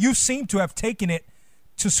 and now you seem to have taken it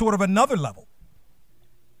to sort of another level.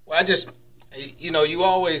 Well, you know, you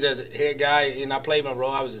always, as a head guy, and I played my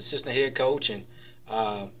role, I was assistant head coach, and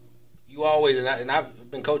you always, and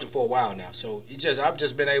I've been coaching for a while now, so I've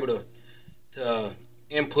just been able to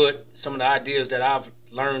input some of the ideas that I've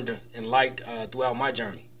learned and liked throughout my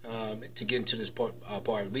journey to get into this part.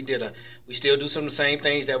 We still do some of the same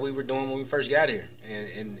things that we were doing when we first got here,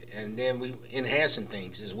 and then we enhancing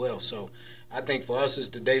things as well. So I think for us,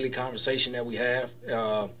 it's the daily conversation that we have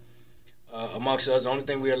amongst us. The only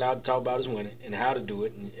thing we're allowed to talk about is winning and how to do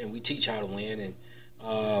it, and we teach how to win.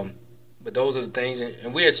 And but those are the things,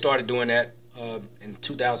 and we had started doing that in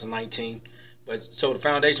 2019. But so the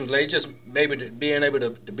foundation was laid, just maybe being able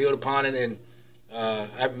to build upon it, and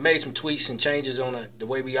I've made some tweaks and changes on the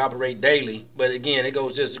way we operate daily. But again, it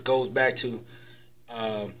goes back to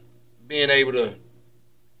being able to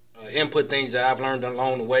input things that I've learned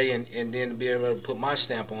along the way, and then be able to put my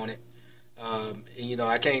stamp on it. You know,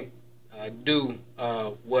 I can't do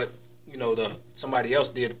what somebody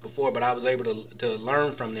else did before, but I was able to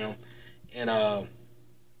learn from them,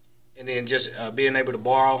 and then just being able to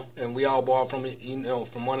borrow, and we all borrow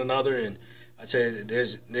from one another. And I said,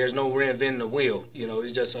 there's no reinventing the wheel. You know,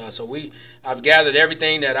 it's just I've gathered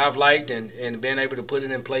everything that I've liked and been able to put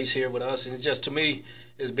it in place here with us. And it just, to me,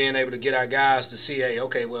 is being able to get our guys to see, hey,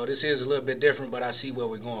 okay, well, this is a little bit different, but I see where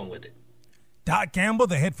we're going with it. Doc Campbell,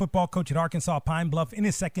 the head football coach at Arkansas Pine Bluff in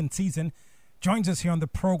his second season, joins us here on the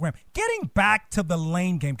program. Getting back to the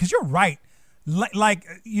Lane game, because you're right. Like,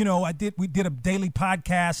 you know, we did a daily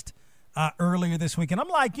podcast earlier this week, and I'm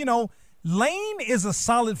like, you know, Lane is a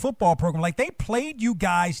solid football program. Like, they played you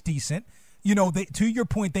guys decent. You know, to your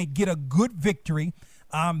point, they get a good victory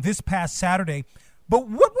this past Saturday. But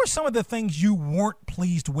what were some of the things you weren't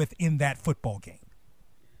pleased with in that football game?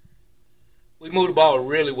 we moved the ball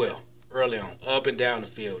really well early on, up and down the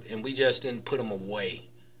field, and we just didn't put them away.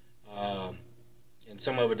 And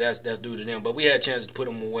some of it that's due to them, but we had a chance to put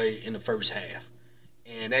them away in the first half,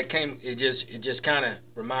 and it just kind of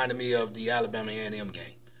reminded me of the Alabama A&M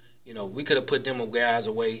game. You know, we could have put them guys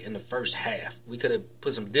away in the first half. We could have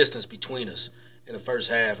put some distance between us in the first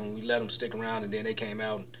half, and we let them stick around, and then they came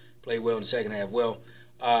out and played well in the second half. Well,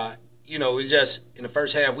 you know, it just in the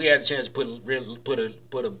first half we had a chance to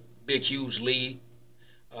put a big, huge lead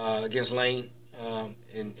against Lane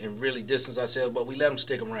and really distance ourselves, but we let them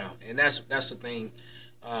stick around, and that's the thing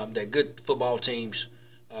that good football teams,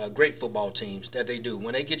 great football teams, that they do.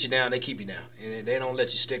 When they get you down, they keep you down, and they don't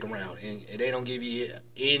let you stick around, and they don't give you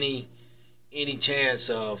any chance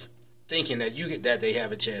of thinking that they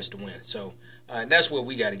have a chance to win. So that's where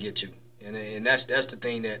we got to get to, and that's the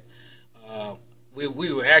thing that we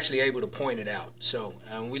were actually able to point it out. So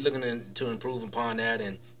we're looking to improve upon that,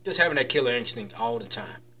 and just having that killer instinct all the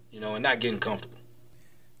time, you know, and not getting comfortable.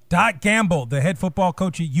 Doc Gamble, the head football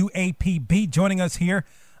coach at UAPB, joining us here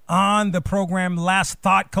on the program. Last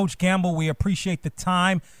thought, Coach Gamble, we appreciate the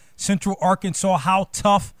time. Central Arkansas, how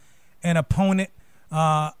tough an opponent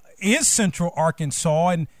is Central Arkansas?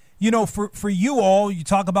 And, you know, for you all, you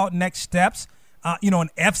talk about next steps. You know, an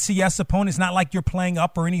FCS opponent, it's not like you're playing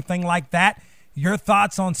up or anything like that. Your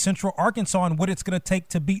thoughts on Central Arkansas and what it's going to take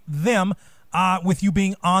to beat them with you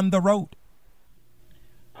being on the road?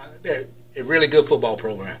 They're a really good football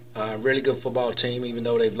program, really good football team, even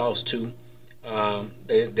though they've lost two.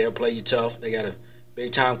 They'll play you tough. They got a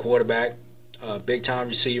big-time quarterback, big-time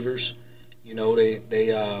receivers. You know, they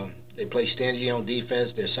play stingy on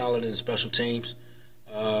defense. They're solid in special teams.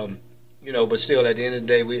 You know, but still, at the end of the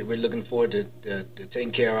day, we're looking forward to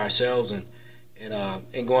taking care of ourselves and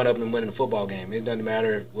going up and winning the football game. It doesn't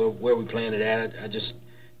matter where we're playing it at. I just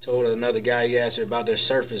told another guy, he asked about their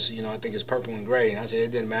surface. You know, I think it's purple and gray. And I said it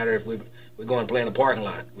didn't matter if we're going to play in the parking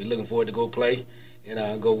lot. We're looking forward to go play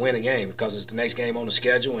and go win a game because it's the next game on the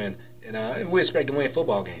schedule, and we expect to win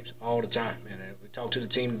football games all the time. And we talked to the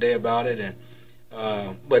team today about it, and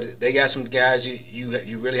but they got some guys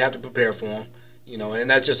you really have to prepare for them, you know, and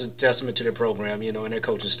that's just a testament to their program, you know, and their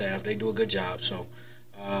coaching staff. They do a good job. So,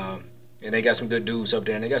 and they got some good dudes up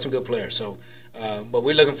there, and they got some good players. So, but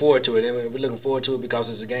we're looking forward to it, and we're looking forward to it because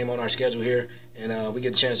it's a game on our schedule here, and we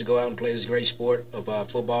get a chance to go out and play this great sport of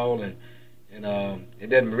football, and it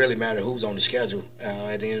doesn't really matter who's on the schedule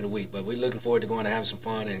at the end of the week, but we're looking forward to going to have some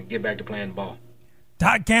fun and get back to playing the ball.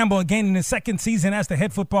 Doc Gamble, again in his second season as the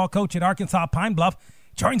head football coach at Arkansas Pine Bluff,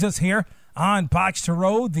 joins us here on Box to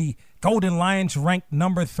Row. The Golden Lions ranked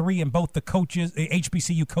number 3 in both the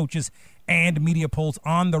HBCU coaches and media polls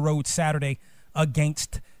on the road Saturday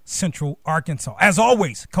against Central Arkansas. As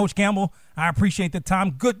always, Coach Gamble, I appreciate the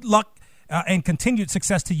time. Good luck and continued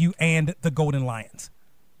success to you and the Golden Lions.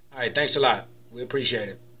 All right, thanks a lot. We appreciate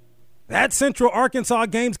it. That Central Arkansas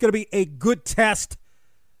game is going to be a good test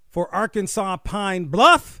for Arkansas Pine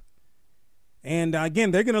Bluff. And,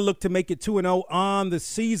 again, they're going to look to make it 2-0 on the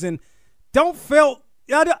season. I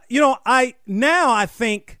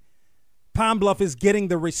think Pine Bluff is getting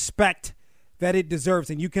the respect that it deserves.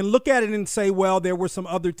 And you can look at it and say, well, there were some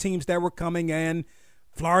other teams that were coming in,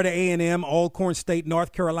 Florida A&M, Alcorn State,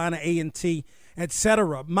 North Carolina A&T,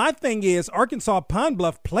 etc. My thing is Arkansas Pine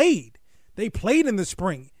Bluff played. They played in the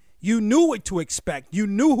spring. You knew what to expect. You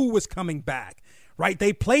knew who was coming back, right?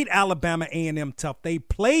 They played Alabama A&M tough. They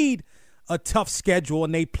played a tough schedule,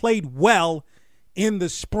 and they played well in the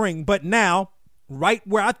spring. But now, right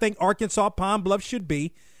where I think Arkansas Pine Bluff should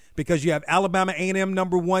be, because you have Alabama A&M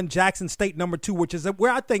number 1, Jackson State number 2, which is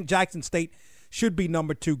where I think Jackson State should be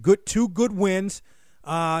number 2. Two good wins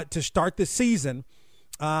to start the season.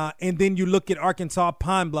 And then you look at Arkansas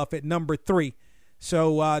Pine Bluff at number 3.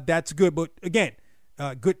 So that's good. But, again,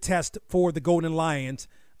 good test for the Golden Lions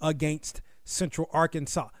against Central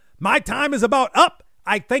Arkansas. My time is about up.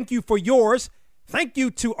 I thank you for yours. Thank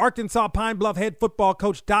you to Arkansas Pine Bluff head football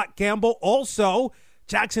coach Doc Gamble. Also,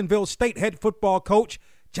 Jacksonville State head football coach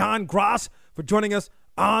John Gross for joining us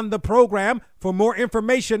on the program. For more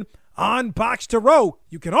information on Box to Row,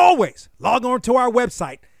 you can always log on to our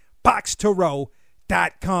website,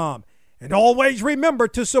 boxtorow.com. And always remember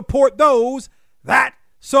to support those that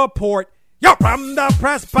support you. From the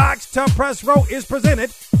Press Box to Press Row is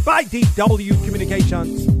presented by DW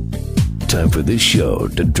Communications. Time for this show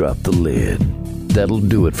to drop the lid. That'll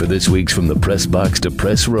do it for this week's From the Press Box to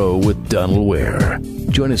Press Row with Donald Ware.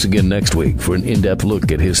 Join us again next week for an in-depth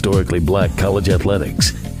look at historically black college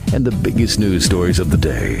athletics and the biggest news stories of the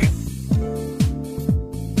day.